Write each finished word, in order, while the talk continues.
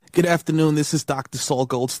Good afternoon. This is Dr. Saul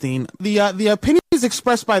Goldstein. The opinions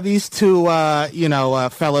expressed by these two,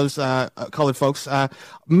 fellows, colored folks,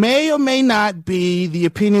 may or may not be the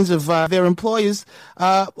opinions of their employers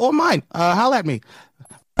or mine. Holler at me.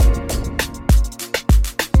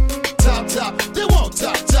 Top, top, they want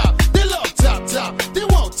top, top. They love top, top. They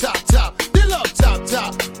want top, top. They love top,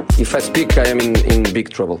 top. If I speak, I am in big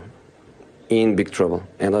trouble. In big trouble.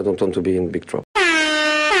 And I don't want to be in big trouble.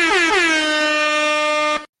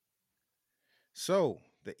 So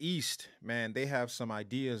the East, man, they have some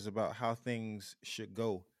ideas about how things should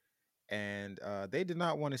go, and they did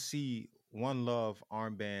not want to see One Love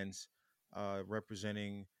armbands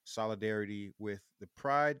representing solidarity with the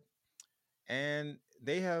Pride, and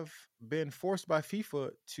they have been forced by FIFA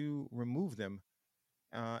to remove them.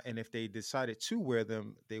 And if they decided to wear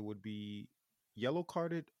them, they would be yellow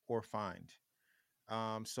carded or fined.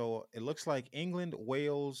 So it looks like England,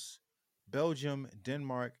 Wales, Belgium,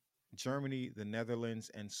 Denmark, Germany, the Netherlands,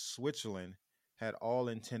 and Switzerland had all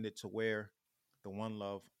intended to wear the One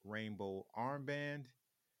Love rainbow armband.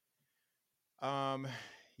 Um,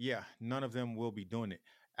 yeah, none of them will be doing it.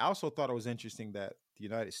 I also thought it was interesting that the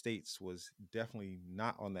United States was definitely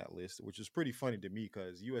not on that list, which is pretty funny to me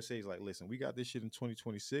because USA is like, listen, we got this shit in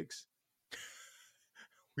 2026.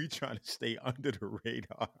 We trying to stay under the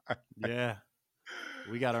radar. Yeah.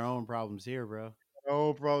 We got our own problems here, bro.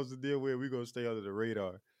 No problems to deal with. We're gonna stay under the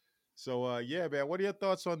radar. So yeah, man, what are your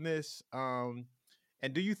thoughts on this? And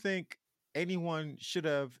do you think anyone should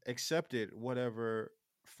have accepted whatever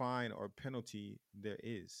fine or penalty there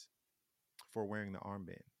is for wearing the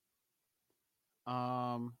armband?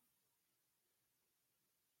 Um,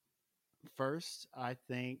 First, I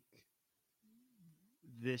think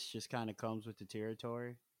this just kind of comes with the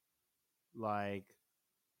territory. Like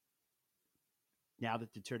now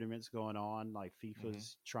that the tournament's going on, like Hmm.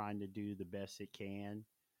 FIFA's trying to do the best it can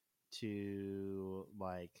to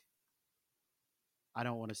like I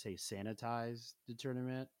don't want to say sanitize the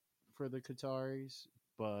tournament for the Qataris,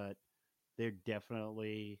 but they're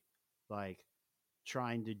definitely like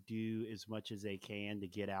trying to do as much as they can to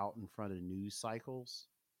get out in front of news cycles.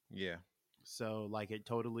 Yeah, So like it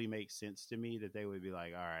totally makes sense to me that they would be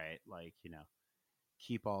like, all right, like,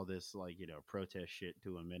 keep all this like, protest shit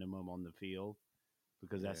to a minimum on the field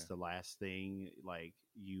because yeah, that's the last thing like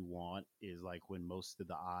you want is like when most of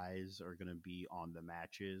the eyes are going to be on the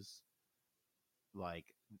matches,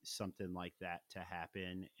 like something like that to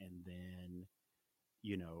happen and then,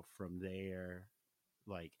 from there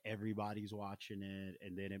like everybody's watching it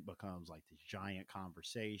and then it becomes like this giant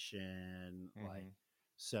conversation like hmm,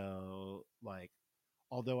 so like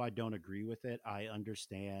although I don't agree with it, I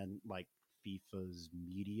understand like FIFA's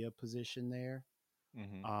media position there.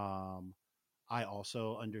 hmm, um I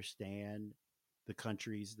also understand the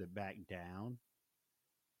countries that back down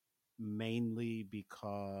mainly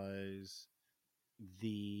because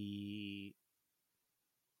the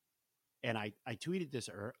and I tweeted this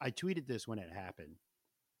I tweeted this when it happened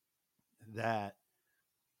that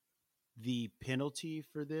the penalty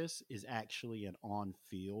for this is actually an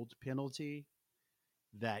on-field penalty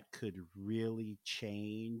that could really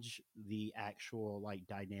change the actual like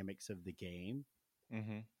dynamics of the game.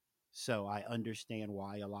 hmm. So I understand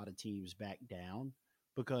why a lot of teams back down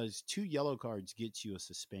because two yellow cards gets you a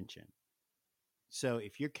suspension. So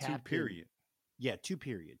if your Two captain, period. yeah, two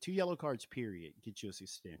period, two yellow cards period gets you a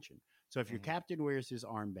suspension. So if your Hmm. captain wears his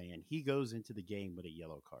armband, he goes into the game with a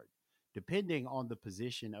yellow card. Depending on the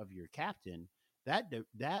position of your captain, that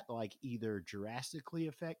like either drastically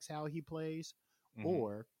affects how he plays Hmm.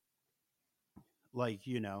 or like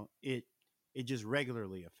it just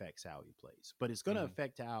regularly affects how he plays, but it's going to Hmm.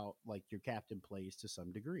 affect how like your captain plays to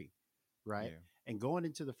some degree, right? Yeah. And going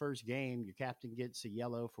into the first game your captain gets a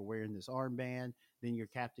yellow for wearing this armband, then your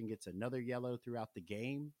captain gets another yellow throughout the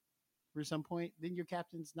game for some point, then your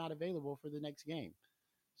captain's not available for the next game.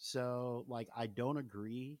 So like I don't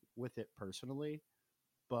agree with it personally,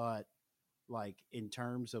 but like in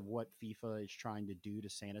terms of what FIFA is trying to do to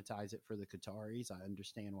sanitize it for the Qataris, I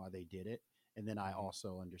understand why they did it. And then I Hmm.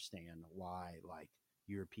 also understand why like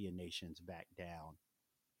European nations back down,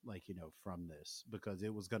 like, from this because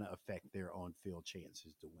it was going to affect their on field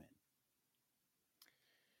chances to win.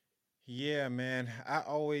 Yeah, man. I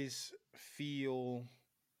always feel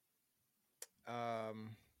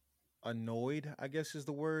um annoyed, I guess is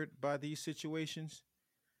the word, by these situations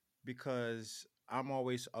because I'm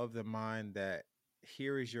always of the mind that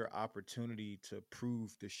here is your opportunity to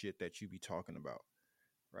prove the shit that you be talking about,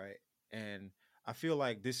 right? And I feel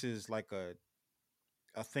like this is like a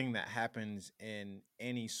thing that happens in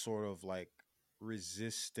any sort of like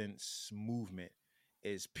resistance movement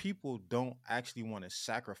is people don't actually want to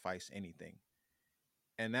sacrifice anything.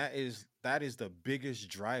 And that is the biggest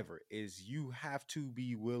driver is you have to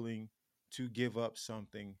be willing to give up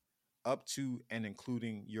something up to and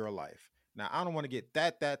including your life. Now, I don't want to get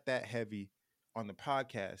that heavy on the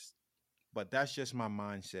podcast, but that's just my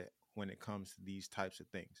mindset when it comes to these types of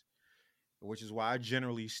things, which is why I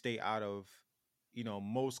generally stay out of,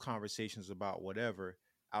 most conversations about whatever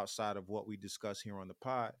outside of what we discuss here on the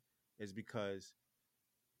pod is because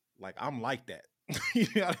like I'm like that. You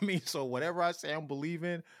know what I mean? So whatever I say I'm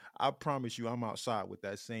believing, I promise you I'm outside with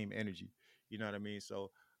that same energy. You know what I mean?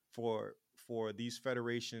 So for these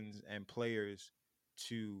federations and players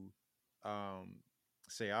to um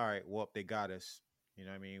say, all right, well, they got us, you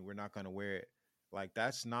know what I mean? We're not gonna wear it. Like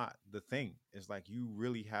that's not the thing. It's like you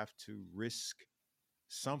really have to risk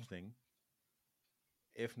something,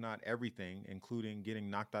 if not everything, including getting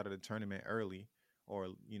knocked out of the tournament early or,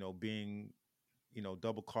 being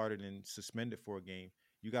double carded and suspended for a game.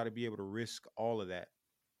 You got to be able to risk all of that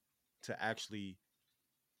to actually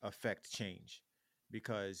affect change.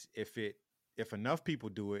 Because if enough people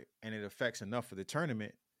do it and it affects enough for the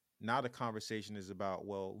tournament, now the conversation is about,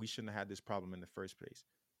 well, we shouldn't have had this problem in the first place.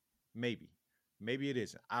 Maybe it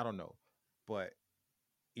isn't. I don't know. But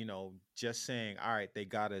just saying, all right, they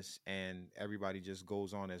got us and everybody just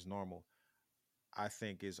goes on as normal, I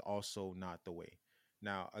think is also not the way.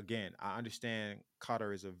 Now, again, I understand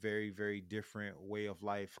Qatar is a very, very different way of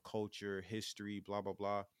life, culture, history, blah, blah,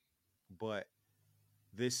 blah. But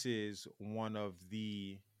this is one of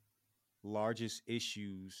the largest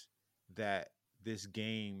issues that this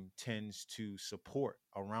game tends to support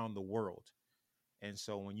around the world. And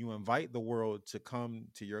so when you invite the world to come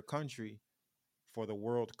to your country for the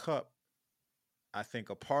World Cup, I think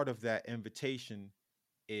a part of that invitation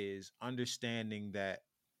is understanding that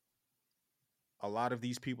a lot of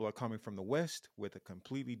these people are coming from the West with a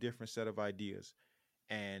completely different set of ideas.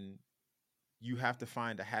 And you have to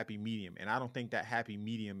find a happy medium. And I don't think that happy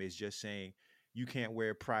medium is just saying you can't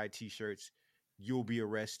wear pride t-shirts, you'll be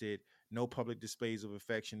arrested, no public displays of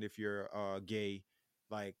affection if you're gay.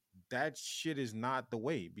 Like that shit is not the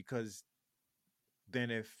way, because then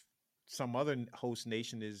if some other host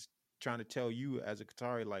nation is trying to tell you as a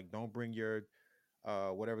Qatari, like, don't bring your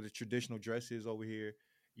whatever the traditional dress is over here,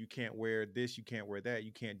 you can't wear this, you can't wear that,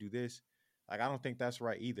 you can't do this. Like, I don't think that's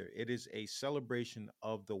right either. It is a celebration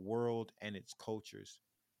of the world and its cultures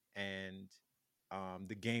and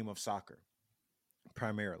the game of soccer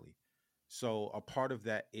primarily. So a part of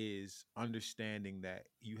that is understanding that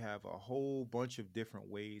you have a whole bunch of different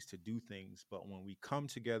ways to do things. But when we come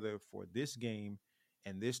together for this game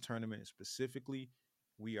and this tournament specifically,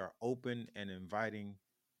 we are open and inviting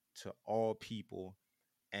to all people.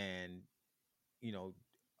 And,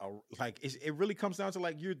 like it really comes down to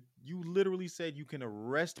like you literally said you can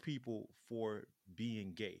arrest people for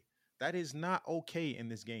being gay. That is not okay in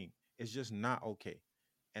this game. It's just not okay.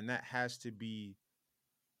 And that has to be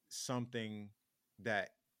something that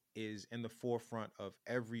is in the forefront of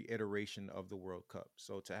every iteration of the World Cup.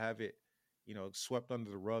 So to have it, swept under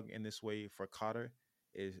the rug in this way for Qatar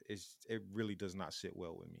is it really does not sit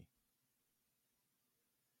well with me.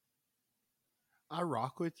 I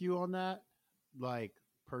rock with you on that, like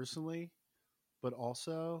personally, but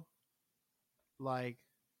also like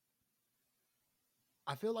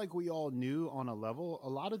I feel like we all knew on a level a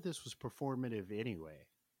lot of this was performative anyway.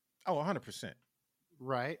 Oh, 100%.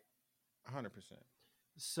 Right? 100%.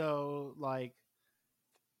 So like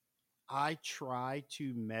I try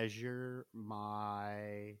to measure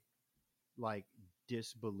my like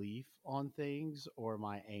disbelief on things or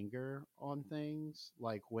my anger on things,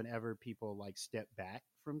 like whenever people like step back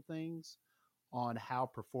from things, on how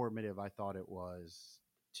performative I thought it was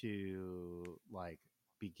to like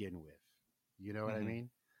begin with. You know what I Mhm. mean?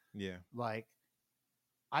 Yeah. Like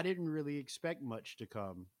I didn't really expect much to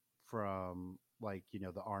come from like, the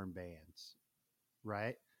armbands,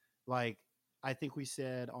 right? Like I think we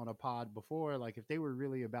said on a pod before, like if they were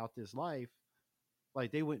really about this life,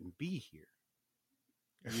 like they wouldn't be here.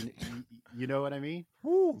 You know what I mean?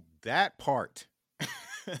 Woo, that part.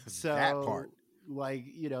 So That part. like,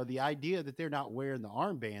 the idea that they're not wearing the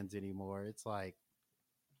armbands anymore, it's like,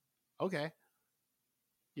 okay,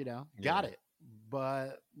 got Yeah. it.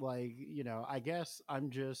 But like, I guess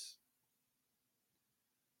I'm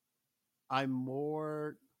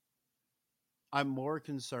more I'm more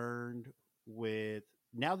concerned with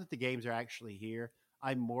now that the games are actually here,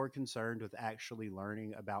 I'm more concerned with actually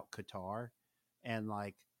learning about Qatar and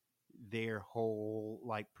like their whole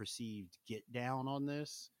like perceived get down on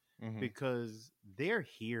this Hmm. because they're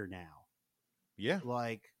here now. Yeah.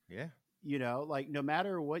 Like Yeah. you know, like no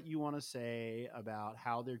matter what you want to say about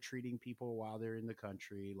how they're treating people while they're in the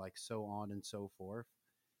country, like so on and so forth,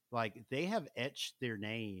 like they have etched their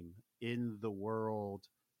name in the world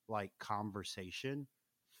like conversation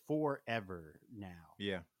forever now.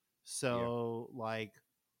 Yeah. So like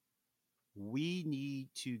we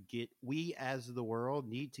as the world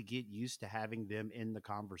need to get used to having them in the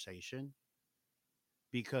conversation,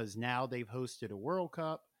 because now they've hosted a World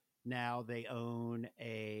Cup. Now they own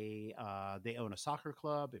a soccer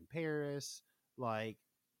club in Paris. Like,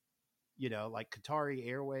 you know, like Qatari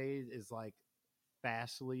Airways is like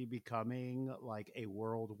fastly becoming like a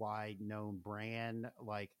worldwide known brand.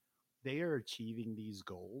 Like they are achieving these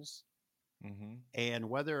goals, Mm-hmm. and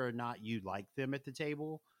whether or not you like them at the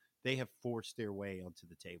table, they have forced their way onto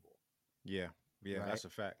the table. Yeah. Yeah. Right. That's a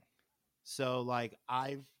fact. So like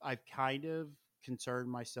I've kind of concerned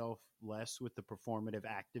myself less with the performative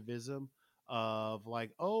activism of like,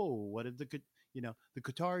 oh, what if the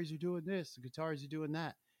Qataris are doing this, the Qataris are doing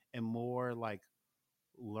that, and more like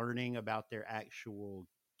learning about their actual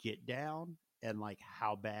get down and like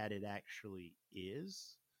how bad it actually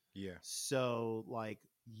is. Yeah. So like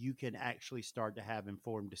you can actually start to have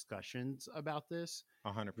informed discussions about this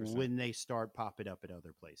 100%. when they start popping up at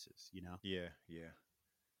other places, you know? Yeah. Yeah.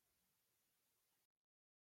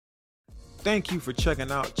 Thank you for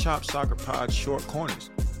checking out Chop Soccer Pod Short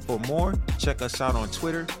Corners. For more, check us out on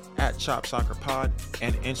Twitter @Chop Soccer Pod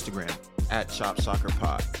and Instagram @Chop Soccer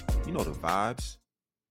Pod. You know the vibes.